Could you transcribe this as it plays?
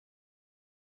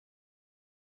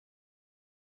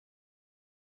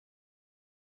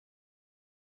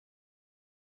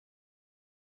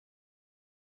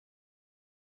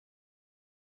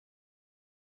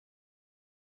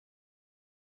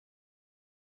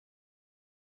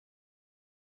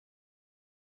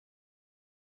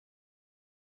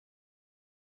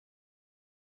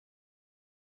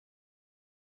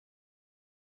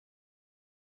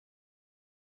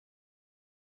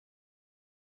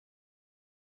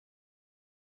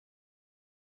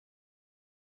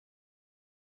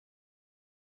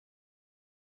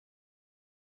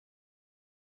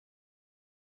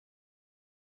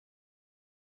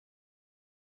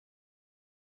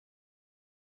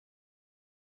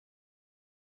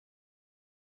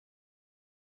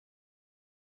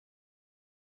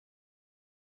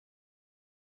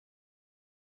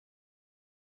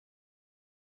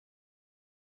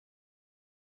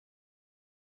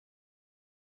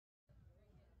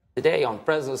Today on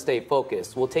Fresno State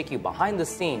Focus, we'll take you behind the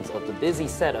scenes of the busy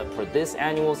setup for this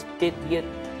annual's 50th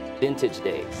Vintage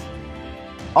Days.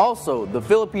 Also, the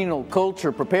Filipino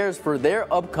culture prepares for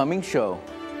their upcoming show.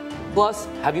 Plus,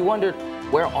 have you wondered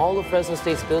where all of Fresno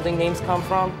State's building names come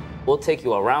from? We'll take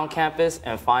you around campus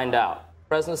and find out.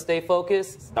 Fresno State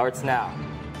Focus starts now.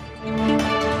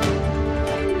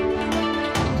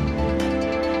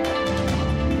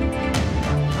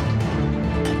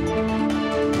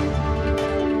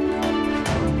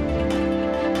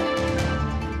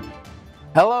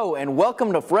 Hello and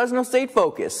welcome to Fresno State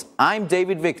Focus. I'm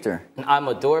David Victor. And I'm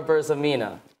Ador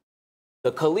Berzamina.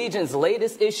 The Collegian's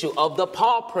latest issue of the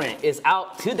paw print is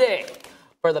out today.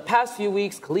 For the past few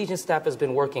weeks, Collegian staff has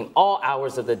been working all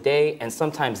hours of the day and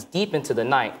sometimes deep into the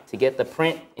night to get the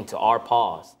print into our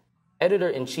paws.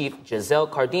 Editor-in-Chief Giselle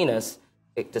Cardenas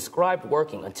described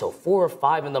working until 4 or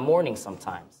 5 in the morning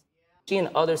sometimes. She and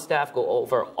other staff go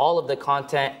over all of the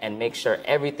content and make sure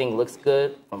everything looks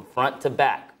good from front to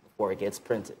back before it gets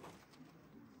printed.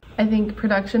 I think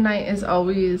production night is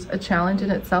always a challenge in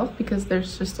itself because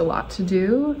there's just a lot to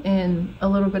do in a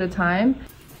little bit of time.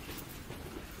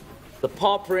 The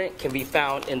paw print can be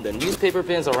found in the newspaper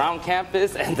bins around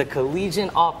campus and the Collegian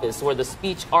office or the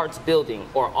Speech Arts Building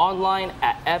or online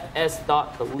at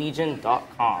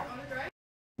fs.collegian.com.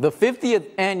 The 50th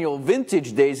annual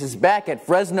Vintage Days is back at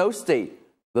Fresno State.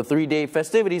 The 3-day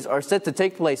festivities are set to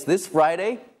take place this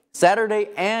Friday, Saturday,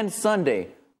 and Sunday.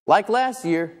 Like last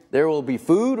year, there will be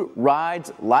food,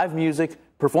 rides, live music,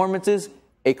 performances,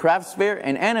 a crafts fair,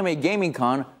 an anime gaming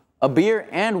con, a beer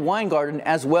and wine garden,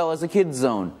 as well as a kids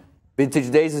zone.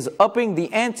 Vintage Days is upping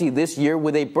the ante this year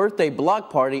with a birthday block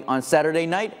party on Saturday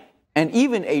night and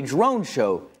even a drone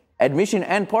show. Admission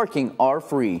and parking are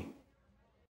free.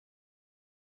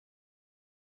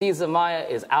 Caesar Maya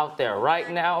is out there right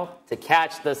now to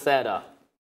catch the setup.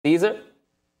 Caesar?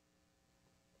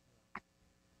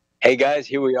 Hey guys,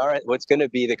 here we are at what's going to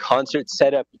be the concert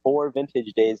setup for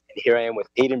Vintage Days. And here I am with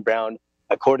Aiden Brown,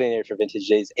 a coordinator for Vintage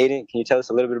Days. Aiden, can you tell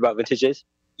us a little bit about Vintage Days?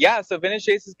 Yeah, so Vintage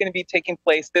Days is going to be taking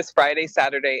place this Friday,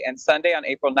 Saturday, and Sunday on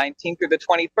April 19th through the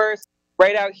 21st.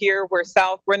 Right out here, we're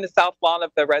in the south lawn of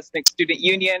the Resnick Student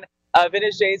Union.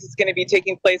 Vintage Days is going to be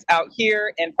taking place out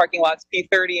here in parking lots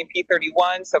P30 and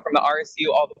P31, so from the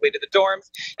RSU all the way to the dorms.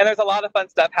 And there's a lot of fun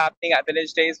stuff happening at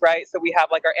Vintage Days, right? So we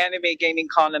have like our anime gaming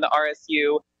con in the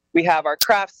RSU. We have our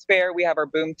crafts fair. We have our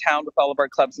boom town with all of our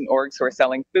clubs and orgs who are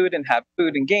selling food and have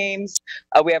food and games.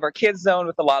 We have our kids zone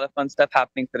with a lot of fun stuff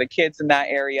happening for the kids in that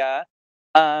area.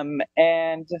 And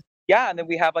then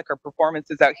we have like our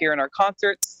performances out here in our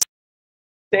concerts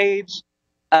stage.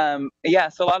 So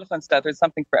a lot of fun stuff. There's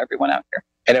something for everyone out here.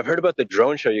 And I've heard about the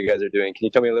drone show you guys are doing. Can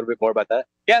you tell me a little bit more about that?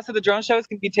 Yeah, so the drone show is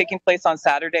going to be taking place on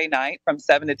Saturday night from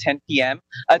 7 to 10 p.m.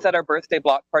 It's at our birthday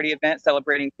block party event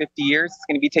celebrating 50 years. It's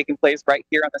going to be taking place right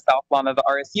here on the south lawn of the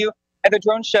RSU. And the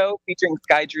drone show featuring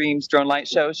Sky Dreams drone light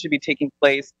show should be taking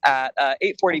place at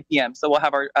 8:40 p.m. So we'll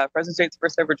have our Fresno State's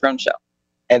first ever drone show.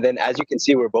 And then as you can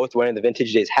see, we're both wearing the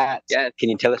Vintage Days hats. Yes. Can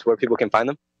you tell us where people can find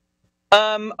them?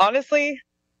 Honestly,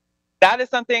 that is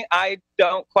something I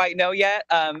don't quite know yet.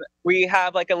 We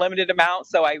have like a limited amount,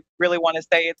 so I really want to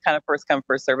say it's kind of first come,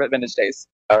 first serve at Vintage Days.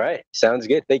 All right. Sounds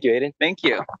good. Thank you, Aiden. Thank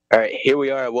you. All right. Here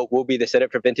we are at what will be the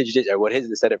setup for Vintage Days, or what is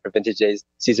the setup for Vintage Days.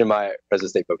 Caesar Maya, Fresno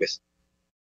State Focus.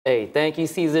 Hey, thank you,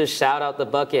 Caesar. Shout out the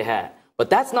bucket hat.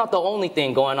 But that's not the only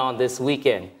thing going on this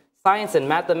weekend. Science and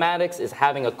Mathematics is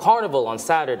having a carnival on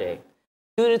Saturday.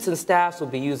 Students and staffs will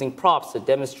be using props to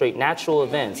demonstrate natural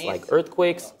events like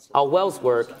earthquakes, how wells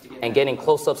work, and getting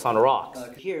close-ups on rocks.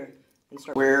 Here,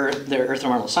 where the Earth and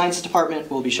Environmental Sciences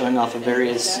Department will be showing off of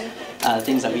various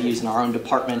things that we use in our own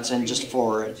departments and just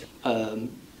for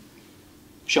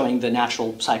showing the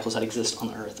natural cycles that exist on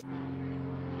the Earth.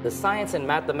 The Science and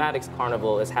Mathematics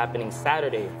Carnival is happening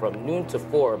Saturday from noon to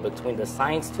 4 between the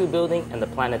Science 2 building and the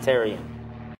planetarium.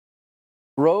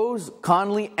 Rose,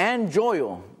 Conley, and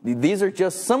Joyle. These are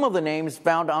just some of the names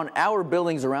found on our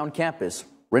buildings around campus.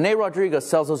 Renee Rodriguez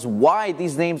tells us why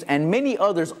these names and many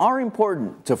others are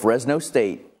important to Fresno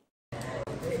State.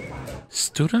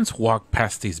 Students walk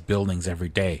past these buildings every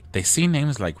day. They see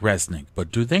names like Resnick,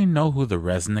 but do they know who the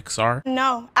Resnicks are?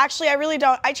 No, actually I really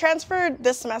don't. I transferred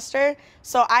this semester,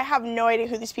 so I have no idea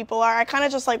who these people are. I kind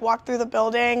of just like walk through the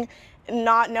building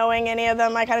not knowing any of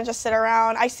them. I kind of just sit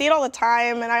around. I see it all the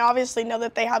time, and I obviously know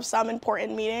that they have some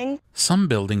important meaning. Some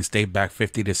buildings date back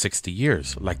 50 to 60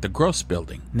 years, like the Gross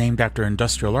Building, named after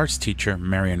industrial arts teacher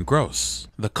Marion Gross.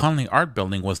 The Conley Art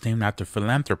Building was named after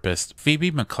philanthropist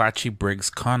Phoebe McClatchy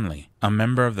Briggs Conley. a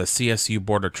member of the CSU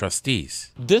Board of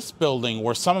Trustees. This building,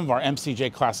 where some of our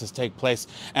MCJ classes take place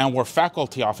and where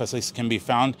faculty offices can be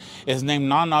found, is named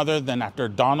none other than after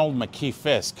Donald McKee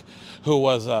Fisk, who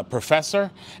was a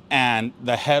professor and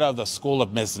the head of the School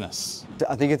of Business.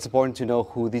 I think it's important to know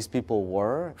who these people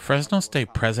were. Fresno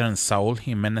State President Saul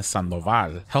Jimenez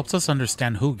Sandoval helps us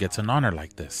understand who gets an honor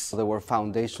like this. They were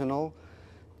foundational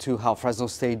to how Fresno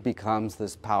State becomes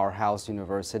this powerhouse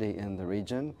university in the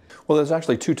region. Well, there's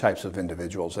actually two types of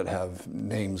individuals that have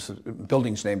names,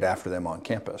 buildings named after them on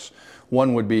campus.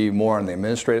 One would be more on the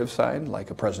administrative side, like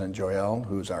a President Joel,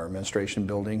 who's our administration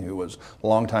building, who was a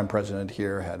longtime president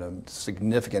here, had a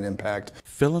significant impact.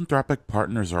 Philanthropic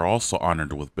partners are also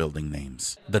honored with building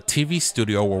names. The TV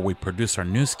studio where we produce our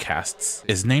newscasts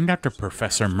is named after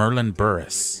Professor Merlin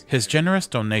Burris. His generous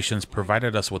donations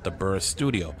provided us with the Burris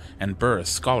Studio and Burris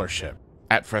Scholarship.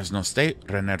 At Fresno State,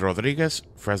 Rene Rodriguez,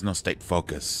 Fresno State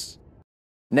Focus.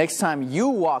 Next time you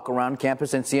walk around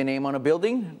campus and see a name on a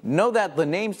building, know that the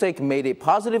namesake made a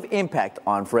positive impact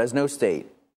on Fresno State.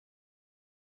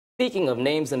 Speaking of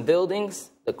names and buildings,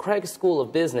 the Craig School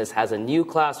of Business has a new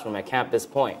classroom at Campus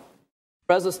Point.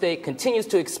 Fresno State continues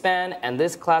to expand, and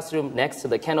this classroom next to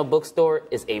the Kendall Bookstore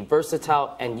is a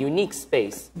versatile and unique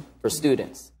space for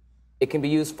students. It can be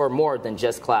used for more than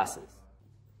just classes.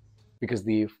 Because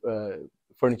the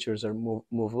furnitures are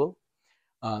movable,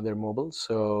 they're mobile,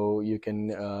 so you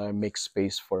can make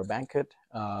space for a banquet,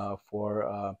 for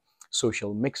a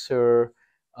social mixer,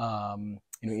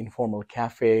 informal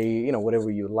cafe, whatever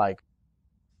you like.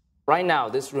 Right now,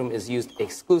 this room is used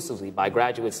exclusively by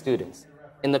graduate students.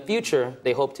 In the future,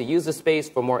 they hope to use the space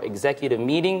for more executive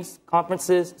meetings,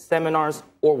 conferences, seminars,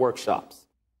 or workshops.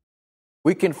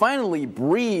 We can finally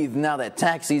breathe now that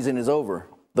tax season is over.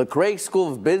 The Craig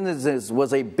School of Business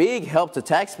was a big help to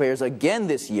taxpayers again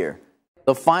this year.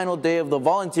 The final day of the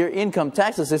Volunteer Income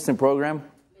Tax Assistance Program,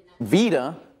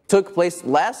 VITA, took place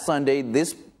last Sunday.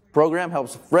 This program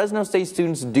helps Fresno State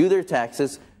students do their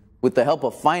taxes with the help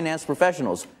of finance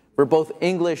professionals for both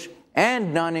English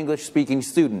and non-English speaking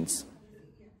students.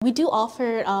 We do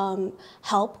offer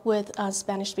help with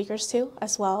Spanish speakers too,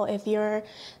 as well. If you're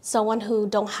someone who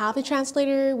don't have a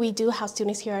translator, we do have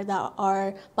students here that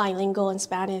are bilingual in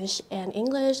Spanish and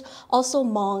English, also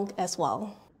Hmong as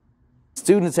well.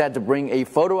 Students had to bring a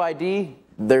photo ID,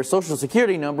 their social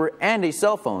security number, and a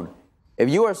cell phone. If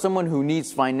you are someone who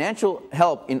needs financial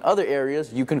help in other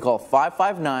areas, you can call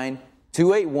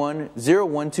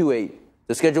 559-281-0128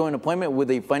 to schedule an appointment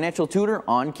with a financial tutor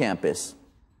on campus.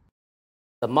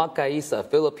 The Macaisa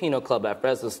Filipino Club at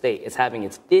Fresno State is having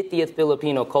its 50th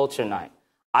Filipino Culture Night.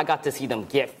 I got to see them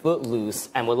get footloose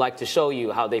and would like to show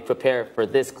you how they prepare for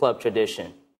this club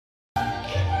tradition.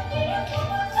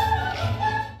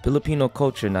 Filipino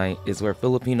Culture Night is where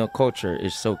Filipino culture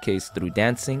is showcased through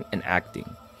dancing and acting.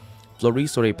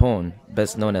 Floriso Repon,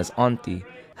 best known as Auntie,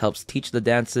 helps teach the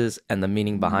dances and the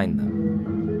meaning behind them.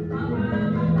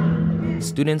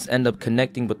 Students end up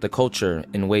connecting with the culture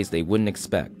in ways they wouldn't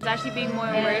expect. It's actually being more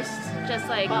immersed, just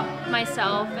like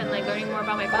myself and like learning more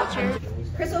about my culture.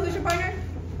 Crystal, who's your partner?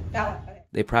 That one. Okay.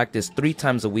 They practice 3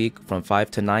 times a week from 5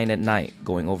 to 9 at night,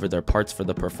 going over their parts for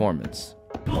the performance.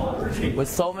 With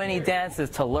so many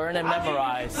dances to learn and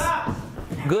memorize,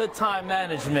 good time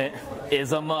management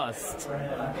is a must.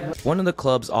 One of the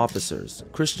club's officers,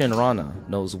 Christian Rana,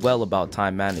 knows well about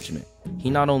time management.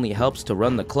 He not only helps to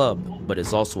run the club, but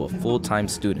is also a full-time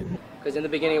student. Because in the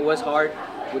beginning it was hard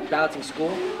with balancing school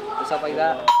and stuff like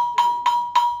that.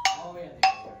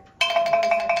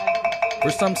 For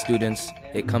some students,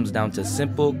 it comes down to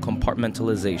simple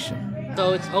compartmentalization.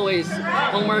 So it's always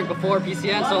homework before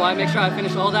PCN, so I make sure I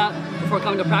finish all that before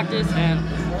coming to practice, and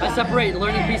I separate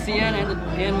learning PCN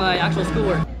and my actual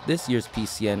schoolwork. This year's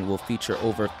PCN will feature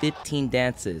over 15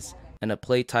 dances and a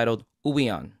play titled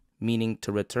Uwian, meaning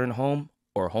to return home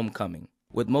or homecoming.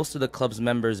 With most of the club's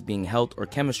members being health or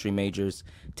chemistry majors,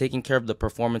 taking care of the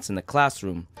performance in the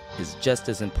classroom is just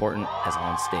as important as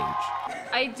on stage.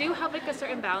 I do have like a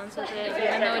certain balance with it,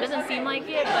 even though it doesn't seem like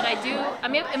it, but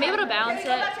I'm able to balance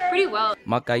it pretty well.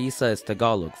 Macaisa is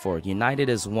Tagalog for United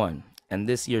as One, and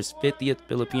this year's 50th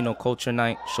Filipino Culture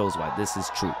Night shows why this is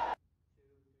true.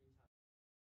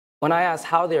 When I asked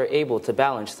how they are able to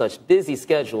balance such busy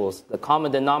schedules, the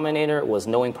common denominator was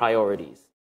knowing priorities.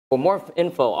 For more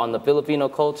info on the Filipino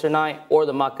Culture Night or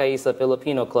the Macaisa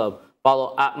Filipino Club,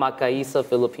 follow at Macaisa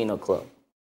Filipino Club.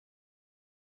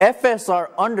 FSR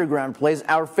Underground plays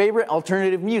our favorite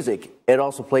alternative music. It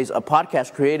also plays a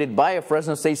podcast created by a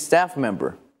Fresno State staff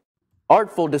member.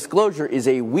 Artful Disclosure is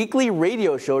a weekly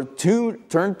radio show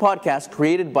turned podcast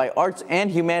created by arts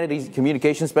and humanities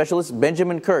communication specialist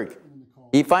Benjamin Kirk.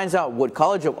 He finds out what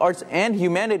College of Arts and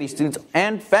Humanities students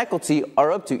and faculty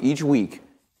are up to each week.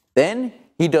 Then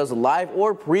he does live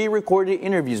or pre-recorded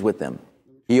interviews with them.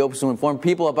 He hopes to inform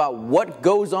people about what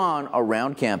goes on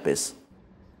around campus.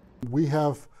 We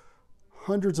have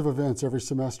hundreds of events every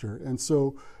semester, and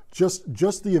so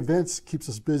just the events keeps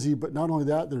us busy, but not only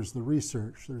that, there's the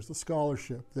research, there's the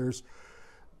scholarship, there's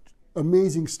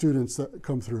amazing students that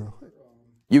come through.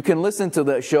 You can listen to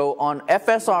the show on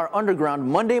FSR Underground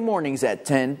Monday mornings at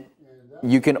 10.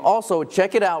 You can also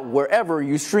check it out wherever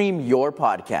you stream your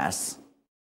podcasts.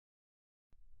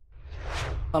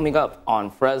 Coming up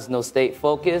on Fresno State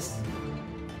Focus,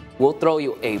 we'll throw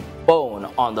you a bone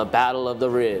on the Battle of the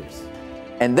Ribs.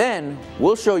 And then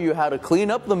we'll show you how to clean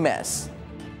up the mess.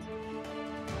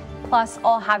 Plus,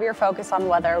 I'll have your focus on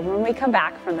weather when we come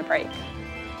back from the break.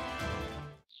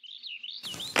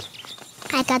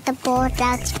 I got the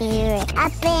bulldog spirit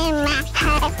up in my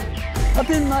head. Up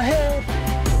in my head.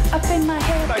 Up in my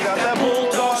head. I got that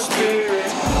bulldog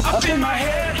spirit. Up in my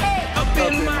head. Up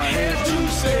in my head to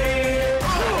say.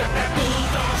 I got that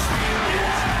bulldog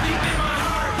spirit. Deep in my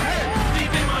heart.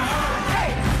 Deep in my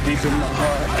heart. Deep in my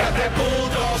heart. Got that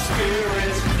bulldog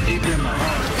spirit. Deep in my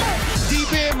heart.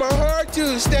 Deep in my heart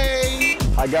to stay.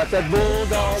 I got that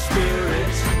bulldog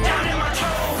spirit. Down in my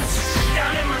toes.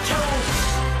 Down in my toes.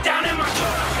 Down in my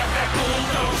toes. I got that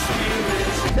bulldog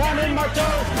spirit. Down in my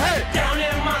toes. Hey. Down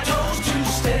in my toes to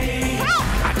stay.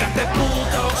 I got that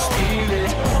bulldog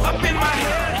spirit. Up in my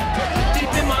head.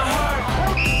 Deep in my heart.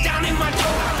 Down in my toes.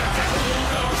 I got that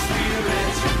bulldog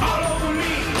spirit. All over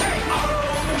me. All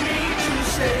over me to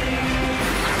stay.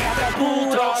 I got that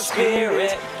bulldog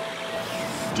spirit.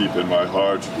 Deep in my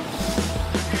heart.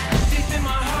 Deep in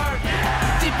my heart.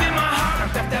 Deep in my heart.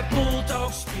 I got that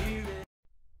bulldog spirit.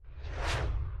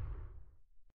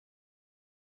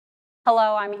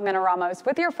 Hello, I'm Jimena Ramos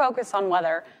with your focus on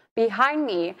weather. Behind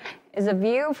me is a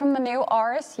view from the new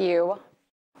RSU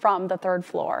from the 3rd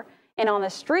floor. And on the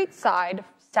street side,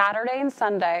 Saturday and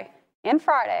Sunday and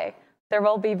Friday, there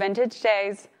will be vintage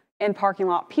days in parking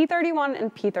lot P31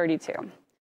 and P32.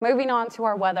 Moving on to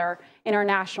our weather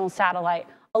international satellite.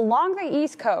 Along the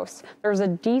East Coast, there's a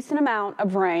decent amount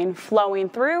of rain flowing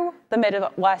through the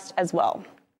Midwest as well.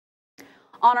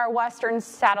 On our western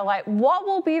satellite, what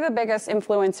will be the biggest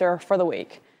influencer for the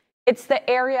week? It's the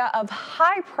area of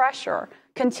high pressure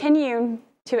continuing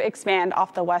to expand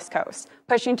off the west coast,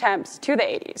 pushing temps to the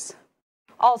 80s.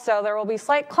 Also, there will be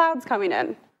slight clouds coming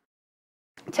in.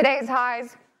 Today's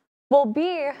highs will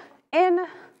be in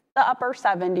the upper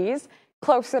 70s.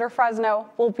 Closer to Fresno,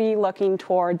 we'll be looking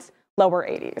towards lower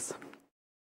 80s.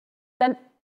 The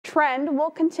trend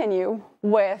will continue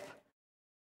with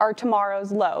our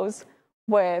tomorrow's lows,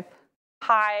 with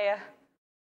moderate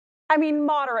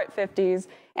 50s,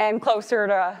 and closer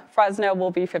to Fresno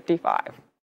will be 55.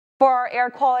 For our air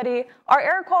quality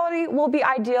will be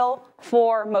ideal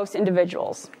for most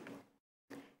individuals.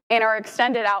 In our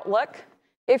extended outlook,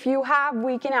 if you have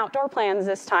weekend outdoor plans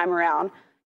this time around,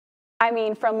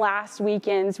 from last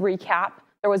weekend's recap,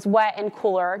 there was wet and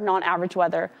cooler, non-average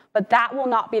weather, but that will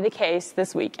not be the case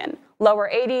this weekend. Lower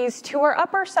 80s to our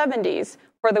upper 70s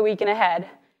for the weekend ahead.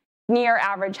 Near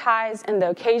average highs and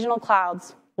the occasional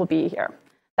clouds will be here.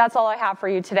 That's all I have for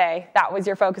you today. That was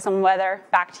your focus on weather.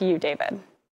 Back to you, David.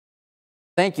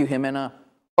 Thank you, Jimena.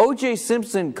 O.J.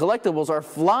 Simpson collectibles are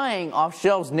flying off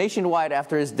shelves nationwide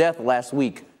after his death last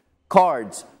week.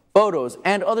 Cards, photos,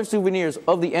 and other souvenirs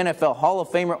of the NFL Hall of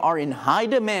Famer are in high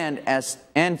demand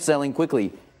and selling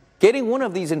quickly. Getting one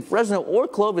of these in Fresno or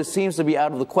Clovis seems to be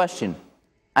out of the question.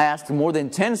 I asked more than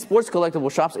 10 sports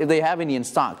collectible shops if they have any in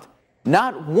stock.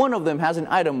 Not one of them has an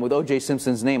item with O.J.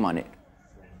 Simpson's name on it.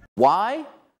 Why?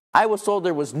 I was told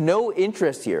there was no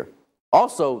interest here.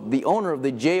 Also, the owner of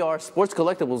the JR Sports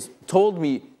Collectibles told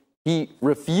me he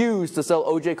refused to sell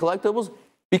O.J. collectibles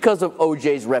because of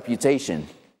O.J.'s reputation.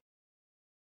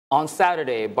 On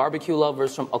Saturday, barbecue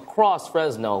lovers from across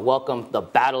Fresno welcomed the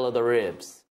Battle of the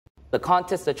Ribs. The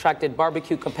contest attracted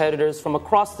barbecue competitors from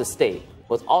across the state,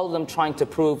 with all of them trying to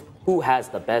prove who has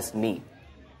the best meat.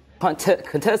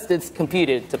 Contestants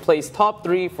competed to place top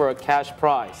 3 for a cash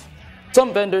prize.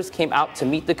 Some vendors came out to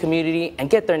meet the community and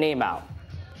get their name out.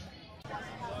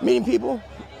 Meeting people,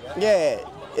 yeah,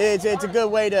 it's a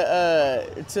good way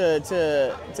to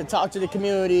talk to the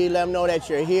community, let them know that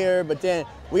you're here. But then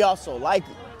we also like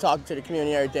talking to the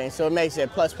community and everything, so it makes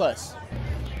it plus.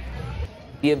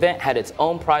 The event had its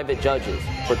own private judges.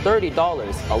 For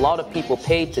 $30, a lot of people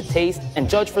paid to taste and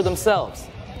judge for themselves.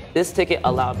 This ticket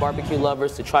allowed barbecue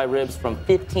lovers to try ribs from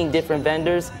 15 different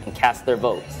vendors and cast their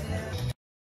votes.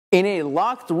 In a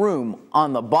locked room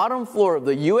on the bottom floor of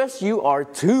the USU are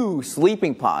 2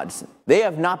 sleeping pods. They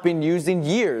have not been used in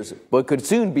years, but could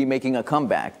soon be making a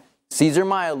comeback. Cesar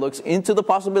Maya looks into the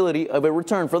possibility of a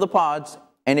return for the pods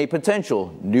and a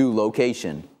potential new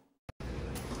location.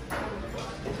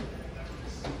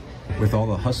 With all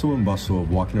the hustle and bustle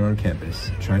of walking around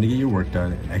campus, trying to get your work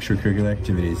done and extracurricular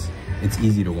activities, it's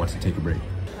easy to want to take a break.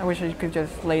 I wish I could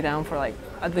just lay down for like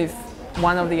at least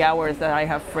one of the hours that I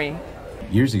have free.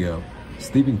 Years ago,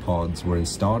 sleeping pods were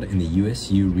installed in the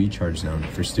USU recharge zone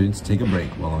for students to take a break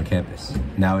while on campus.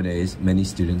 Nowadays, many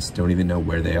students don't even know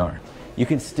where they are. You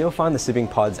can still find the sleeping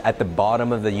pods at the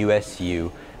bottom of the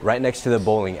USU, right next to the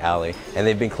bowling alley, and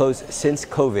they've been closed since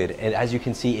COVID. And as you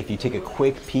can see, if you take a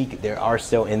quick peek, there are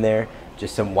still in there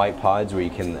just some white pods where you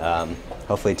can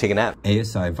hopefully take a nap.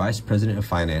 ASI Vice President of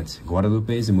Finance,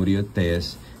 Guadalupe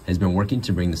Zamudio-Tejas, has been working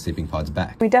to bring the sleeping pods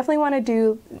back. We definitely want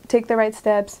to take the right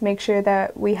steps, make sure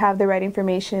that we have the right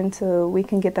information so we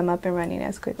can get them up and running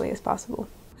as quickly as possible.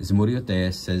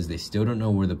 Zamudio-Tejas says they still don't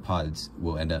know where the pods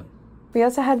will end up. We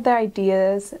also had the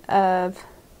ideas of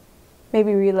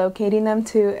maybe relocating them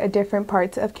to different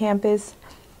parts of campus,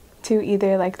 to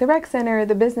either like the rec center or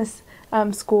the business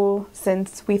school,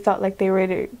 since we felt like they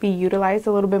would be utilized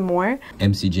a little bit more.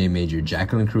 MCJ major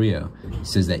Jacqueline Carrillo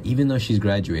says that even though she's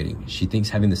graduating, she thinks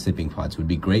having the sleeping pods would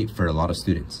be great for a lot of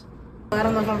students. I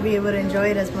don't know if I'll be able to enjoy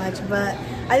it as much, but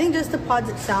I think just the pods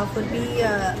itself would be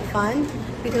fun,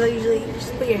 because I usually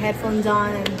just put your headphones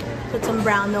on and put some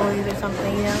brown noise or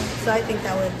something, you know, so I think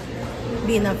that would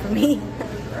be enough for me.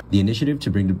 The initiative to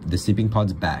bring the sleeping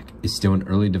pods back is still in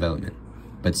early development,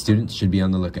 but students should be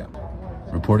on the lookout.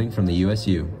 Reporting from the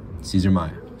USU, Cesar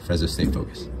Maya, Fresno State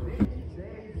Focus.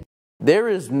 There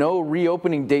is no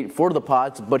reopening date for the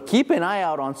pods, but keep an eye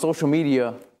out on social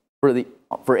media for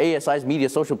ASI's media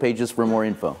social pages for more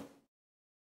info.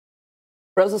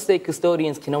 Fresno State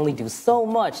custodians can only do so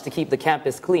much to keep the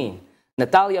campus clean.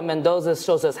 Natalia Mendoza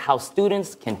shows us how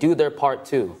students can do their part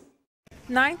too.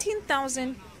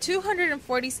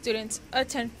 19,240 students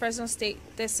attend Fresno State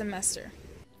this semester,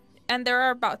 and there are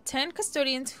about 10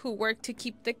 custodians who work to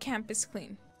keep the campus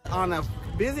clean. On a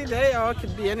busy day, it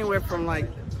could be anywhere from like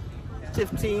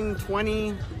 15,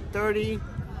 20, 30.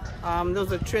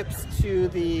 Those are trips to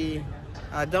the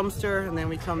dumpster, and then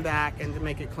we come back and to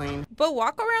make it clean. But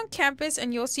walk around campus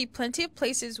and you'll see plenty of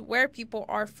places where people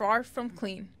are far from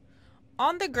clean.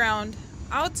 On the ground,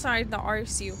 outside the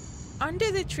RSU,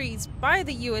 under the trees by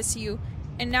the USU,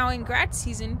 and now in grad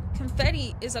season,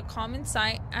 confetti is a common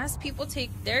sight as people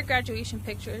take their graduation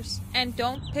pictures and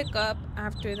don't pick up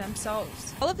after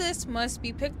themselves. All of this must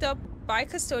be picked up by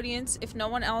custodians if no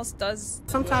one else does.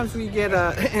 Sometimes we get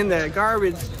in the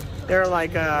garbage, they're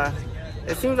like,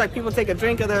 it seems like people take a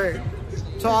drink of their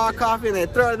coffee and they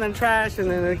throw it in the trash,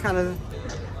 and then it kind of,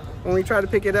 when we try to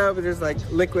pick it up, there's like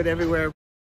liquid everywhere.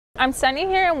 I'm standing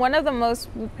here in one of the most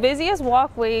busiest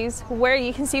walkways where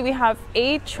you can see we have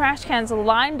 8 trash cans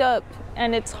lined up,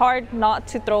 and it's hard not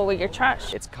to throw away your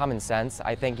trash. It's common sense.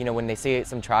 I think, when they see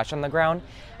some trash on the ground,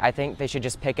 I think they should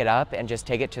just pick it up and just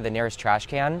take it to the nearest trash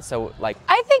can. So I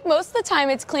think most of the time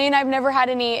it's clean. I've never had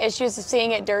any issues of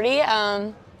seeing it dirty.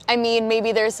 I mean,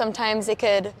 maybe there's sometimes it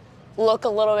could look a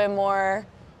little bit more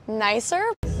nicer.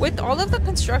 With all of the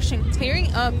construction clearing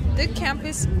up, the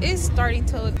campus is starting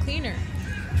to look cleaner.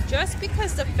 Just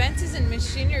because the fences and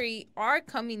machinery are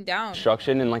coming down.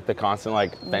 Construction and the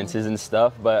constant fences and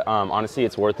stuff, but honestly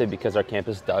it's worth it because our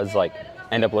campus does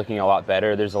end up looking a lot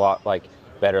better. There's a lot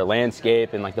better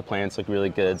landscape, and the plants look really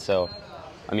good. So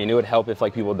I mean, it would help if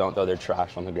people don't throw their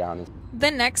trash on the ground.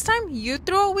 The next time you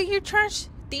throw away your trash,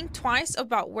 think twice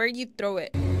about where you throw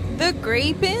it. The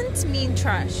gray bins mean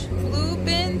trash, blue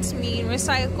bins mean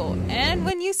recycle, and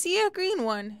when you see a green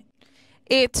one,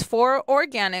 it's for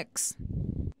organics.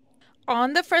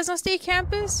 On the Fresno State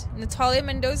campus, Natalia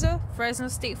Mendoza, Fresno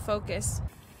State Focus.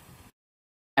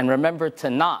 And remember to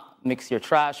not mix your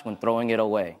trash when throwing it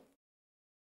away.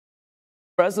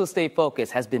 Fresno State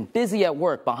Focus has been busy at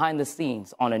work behind the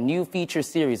scenes on a new feature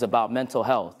series about mental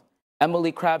health.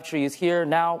 Emily Crabtree is here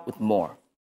now with more.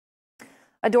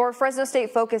 Adore, Fresno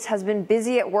State Focus has been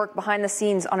busy at work behind the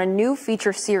scenes on a new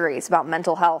feature series about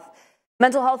mental health.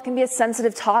 Mental health can be a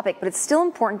sensitive topic, but it's still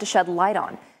important to shed light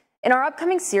on. In our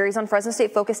upcoming series on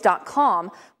FresnoStateFocus.com,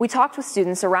 we talked with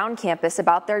students around campus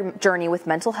about their journey with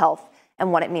mental health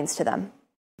and what it means to them.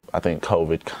 I think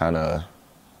COVID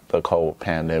the COVID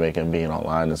pandemic and being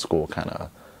online in school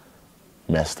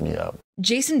messed me up.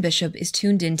 Jason Bishop is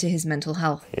tuned into his mental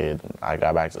health. I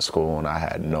got back to school and I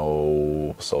had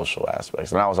no social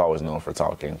aspects. And I was always known for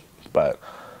talking, but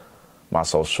my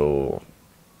social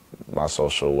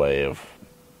way of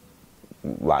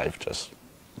life just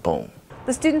boom.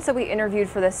 The students that we interviewed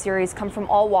for this series come from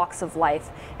all walks of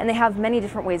life, and they have many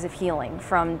different ways of healing,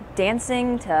 from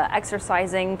dancing to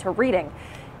exercising to reading.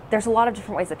 There's a lot of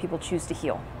different ways that people choose to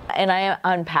heal. And I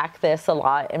unpack this a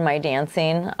lot in my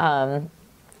dancing.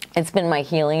 It's been my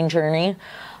healing journey.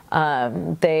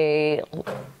 They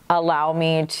allow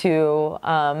me to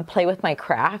play with my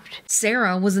craft.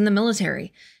 Sarah was in the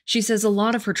military. She says a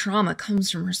lot of her trauma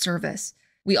comes from her service.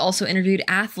 We also interviewed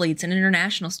athletes and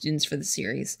international students for the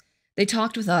series. They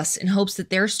talked with us in hopes that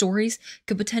their stories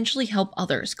could potentially help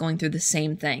others going through the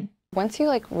same thing. Once you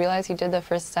realize you did the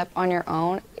first step on your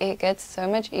own, it gets so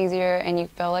much easier and you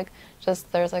feel like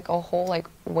just there's a whole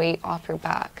weight off your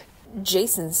back.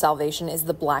 Jason's salvation is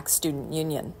the Black Student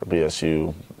Union. The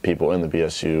BSU, people in the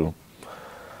BSU,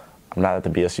 I'm not at the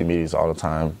BSU meetings all the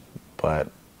time, but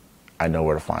I know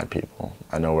where to find people.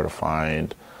 I know where to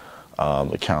find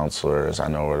the counselors. I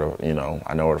know where to,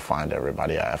 I know where to find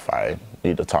everybody if I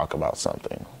need to talk about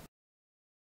something.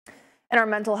 And our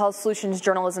Mental Health Solutions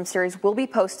journalism series will be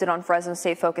posted on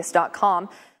FresnoStateFocus.com.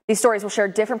 These stories will share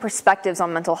different perspectives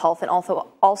on mental health and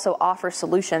also offer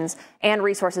solutions and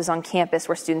resources on campus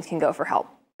where students can go for help.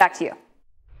 Back to you.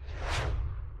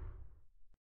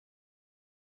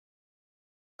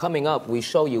 Coming up, we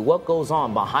show you what goes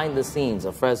on behind the scenes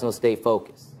of Fresno State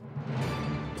Focus.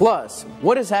 Plus,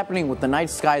 what is happening with the night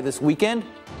sky this weekend?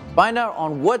 Find out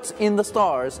on what's in the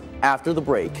stars after the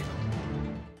break.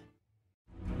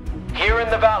 Here in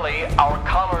the valley, our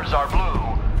colors are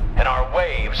blue and our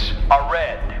waves are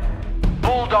red.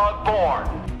 Bulldog born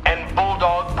and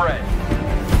bulldog bred.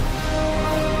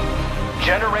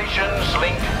 Generations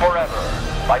linked forever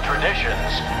by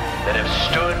traditions that have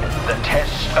stood the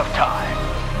test of time.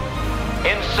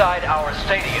 Inside our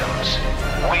stadiums,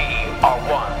 we are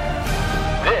one.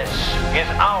 This is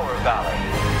our valley,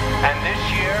 and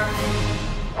this year,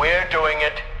 we're doing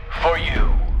it for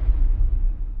you.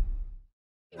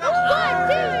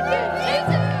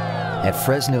 At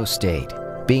Fresno State,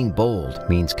 being bold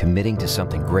means committing to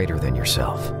something greater than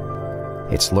yourself.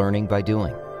 It's learning by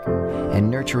doing and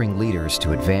nurturing leaders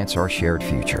to advance our shared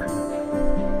future.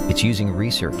 It's using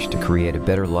research to create a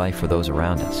better life for those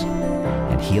around us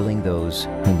and healing those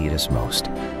who need us most.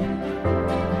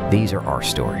 These are our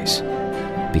stories,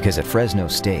 because at Fresno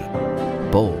State,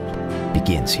 bold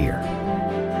begins here.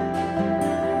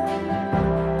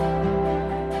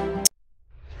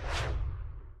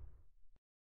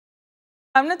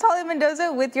 I'm Natalia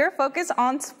Mendoza with your focus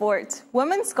on sports.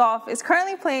 Women's golf is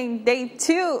currently playing day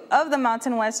 2 of the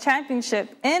Mountain West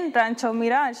Championship in Rancho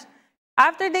Mirage.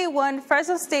 After day 1,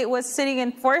 Fresno State was sitting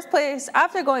in 4th place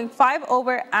after going 5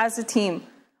 over as a team.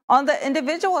 On the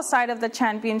individual side of the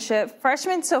championship,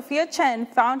 freshman Sophia Chen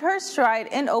found her stride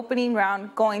in opening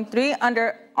round, going 3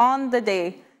 under on the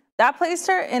day. That placed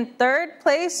her in 3rd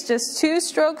place, just 2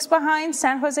 strokes behind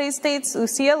San Jose State's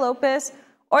Lucia Lopez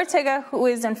Ortega, who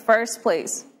is in 1st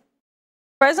place.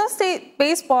 Fresno State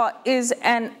baseball is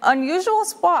an unusual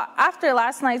spot after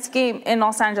last night's game in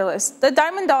Los Angeles. The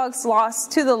Diamond Dogs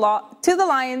lost to the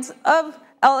Lions of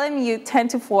LMU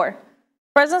 10-4.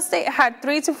 Fresno State had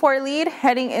 3-4 lead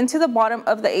heading into the bottom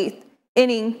of the 8th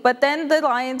inning, but then the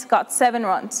Lions got 7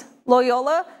 runs.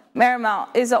 Loyola Marymount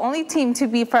is the only team to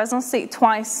beat Fresno State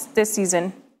twice this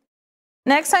season.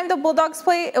 Next time the Bulldogs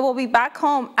play, it will be back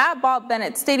home at Bob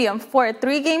Bennett Stadium for a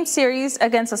 3-game series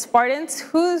against the Spartans,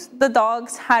 who the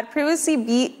Dogs had previously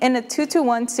beat in a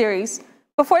 2-1 series.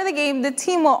 Before the game, the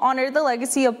team will honor the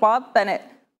legacy of Bob Bennett.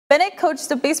 Bennett coached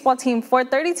the baseball team for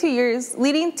 32 years,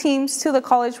 leading teams to the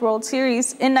College World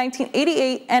Series in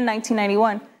 1988 and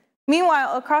 1991.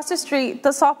 Meanwhile, across the street, the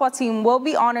softball team will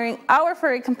be honoring our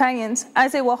furry companions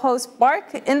as they will host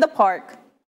Bark in the Park.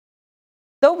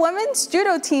 The women's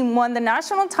judo team won the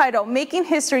national title, making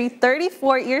history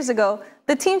 34 years ago.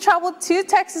 The team traveled to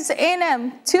Texas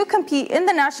A&M to compete in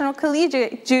the National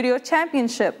Collegiate Judo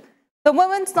Championship. The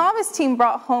women's novice team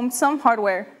brought home some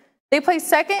hardware. They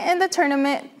placed 2nd in the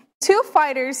tournament. 2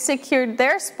 fighters secured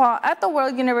their spot at the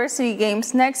World University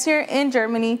Games next year in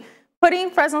Germany, putting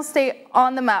Fresno State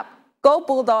on the map. Go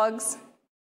Bulldogs!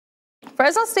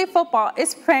 Fresno State football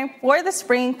is preparing for the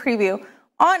spring preview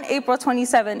on April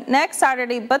 27 next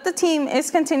Saturday, but the team is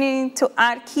continuing to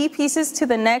add key pieces to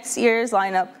the next year's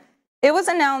lineup. It was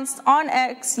announced on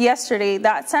X yesterday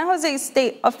that San Jose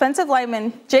State offensive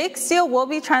lineman Jake Steele will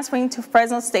be transferring to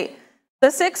Fresno State. The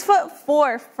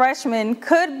 6'4" freshman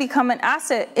could become an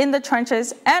asset in the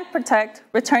trenches and protect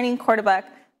returning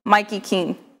quarterback Mikey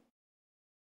King.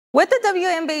 With the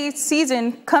WNBA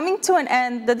season coming to an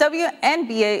end, the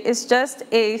WNBA is just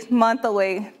a month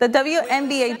away. The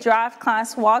WNBA draft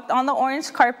class walked on the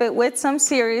orange carpet with some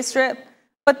serious drip.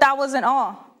 But that wasn't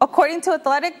all. According to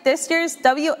Athletic, this year's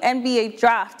WNBA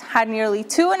draft had nearly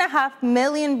 2.5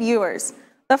 million viewers.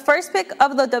 The first pick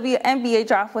of the WNBA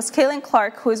draft was Caitlin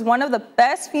Clark, who is one of the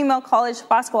best female college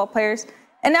basketball players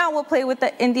and now will play with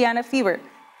the Indiana Fever.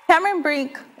 Cameron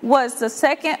Brink was the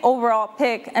second overall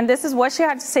pick, and this is what she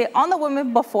had to say on the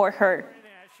women before her.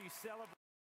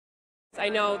 I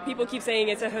know people keep saying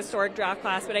it's a historic draft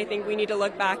class, but I think we need to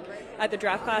look back at the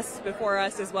draft class before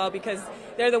us as well, because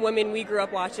they're the women we grew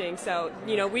up watching. So,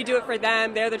 you know, we do it for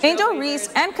them. They're the Angel Reese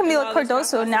and Camila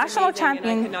Cardoso, national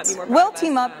champions, will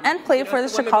team up and play for the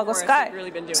Chicago Sky.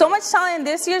 So much talent in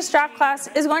this year's draft class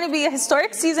is going to be a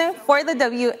historic season for the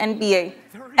WNBA.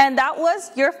 And that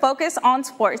was your Focus on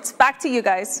Sports. Back to you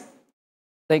guys.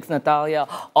 Thanks, Natalia.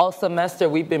 All semester,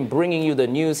 we've been bringing you the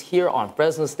news here on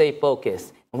Fresno State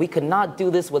Focus. And we could not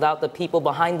do this without the people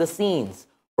behind the scenes.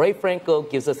 Ray Franco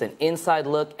gives us an inside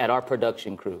look at our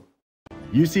production crew.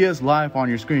 You see us live on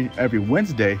your screen every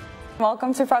Wednesday.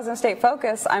 Welcome to Fresno State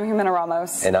Focus. I'm Jimena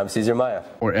Ramos. And I'm Cesar Maya.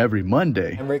 Or every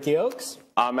Monday. I'm Ricky Oakes.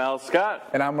 I'm Al Scott.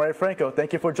 And I'm Ray Franco.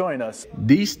 Thank you for joining us.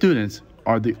 These students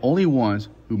are the only ones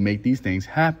who make these things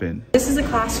happen. This is a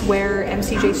class where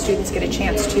MCJ students get a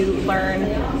chance to learn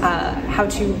how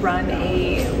to run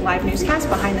a live newscast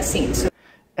behind the scenes.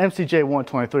 MCJ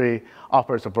 123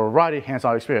 offers a variety of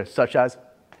hands-on experience, such as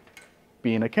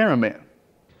being a cameraman,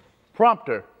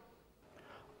 prompter,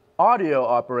 audio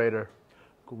operator,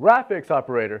 graphics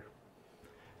operator,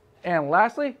 and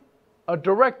lastly, a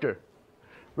director.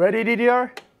 Ready,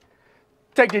 DDR?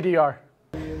 Take DDR.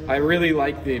 I really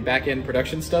like the back-end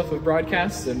production stuff of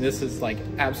broadcasts, and this is like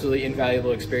absolutely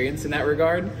invaluable experience in that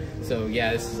regard. So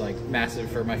yeah, this is like massive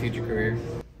for my future career.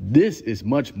 This is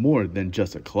much more than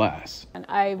just a class. And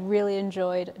I really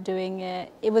enjoyed doing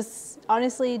it. It was,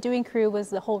 honestly, doing crew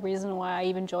was the whole reason why I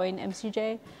even joined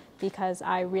MCJ, because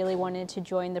I really wanted to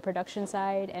join the production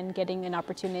side, and getting an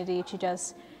opportunity to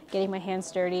just getting my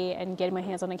hands dirty and getting my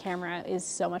hands on a camera is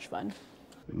so much fun.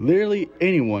 Literally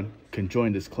anyone can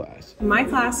join this class. My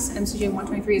class, MCJ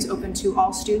 123, is open to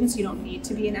all students. You don't need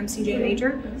to be an MCJ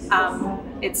major.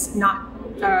 It's not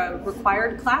a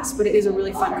required class, but it is a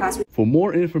really fun class. For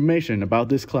more information about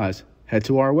this class, head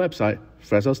to our website,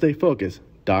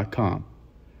 FresnoStateFocus.com.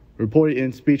 Reported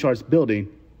in Speech Arts Building,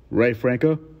 Ray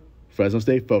Franco, Fresno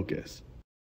State Focus.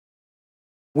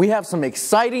 We have some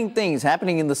exciting things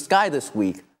happening in the sky this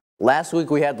week. Last week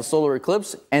we had the solar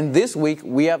eclipse, and this week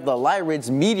we have the Lyrids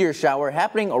meteor shower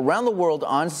happening around the world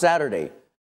on Saturday.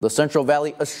 The Central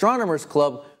Valley Astronomers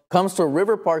Club comes to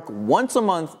River Park once a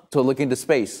month to look into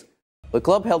space. The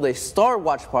club held a star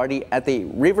watch party at the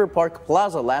River Park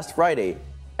Plaza last Friday.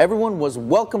 Everyone was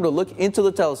welcome to look into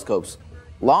the telescopes.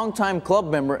 Longtime club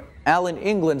member Alan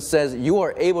England says you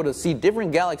are able to see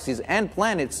different galaxies and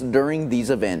planets during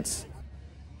these events.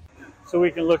 So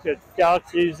we can look at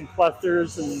galaxies and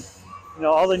clusters and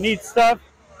all the neat stuff.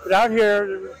 But out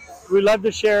here, we love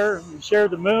to share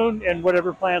the moon and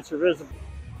whatever planets are visible.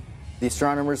 The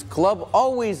Astronomers Club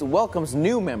always welcomes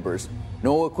new members.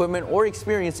 No equipment or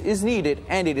experience is needed,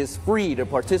 and it is free to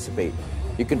participate.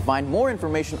 You can find more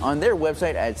information on their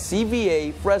website at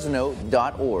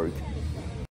cvafresno.org.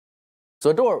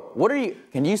 So, Dor,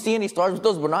 can you see any stars with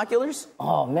those binoculars?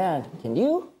 Oh, man, can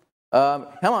you? Come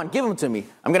on, give them to me.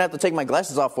 I'm going to have to take my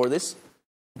glasses off for this.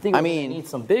 I mean, need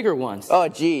some bigger ones. Oh,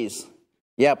 geez.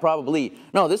 Yeah, probably.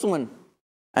 No, this one,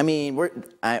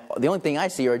 the only thing I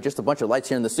see are just a bunch of lights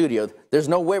here in the studio. There's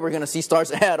no way we're going to see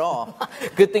stars at all.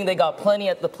 Good thing they got plenty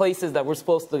at the places that we're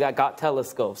supposed to got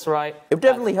telescopes, right? It would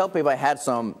definitely help if I had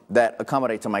some that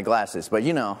accommodate to my glasses. But,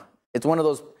 it's one of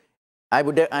those, I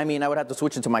would have to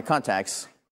switch into my contacts.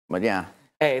 But, yeah.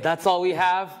 Hey, that's all we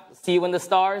have. See you in the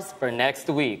stars for next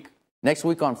week. Next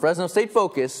week on Fresno State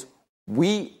Focus,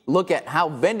 we look at how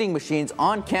vending machines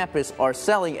on campus are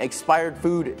selling expired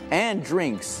food and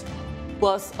drinks.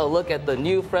 Plus, a look at the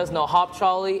new Fresno Hop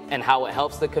Trolley and how it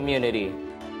helps the community.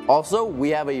 Also, we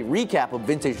have a recap of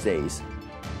Vintage Days.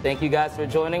 Thank you guys for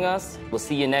joining us. We'll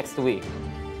see you next week.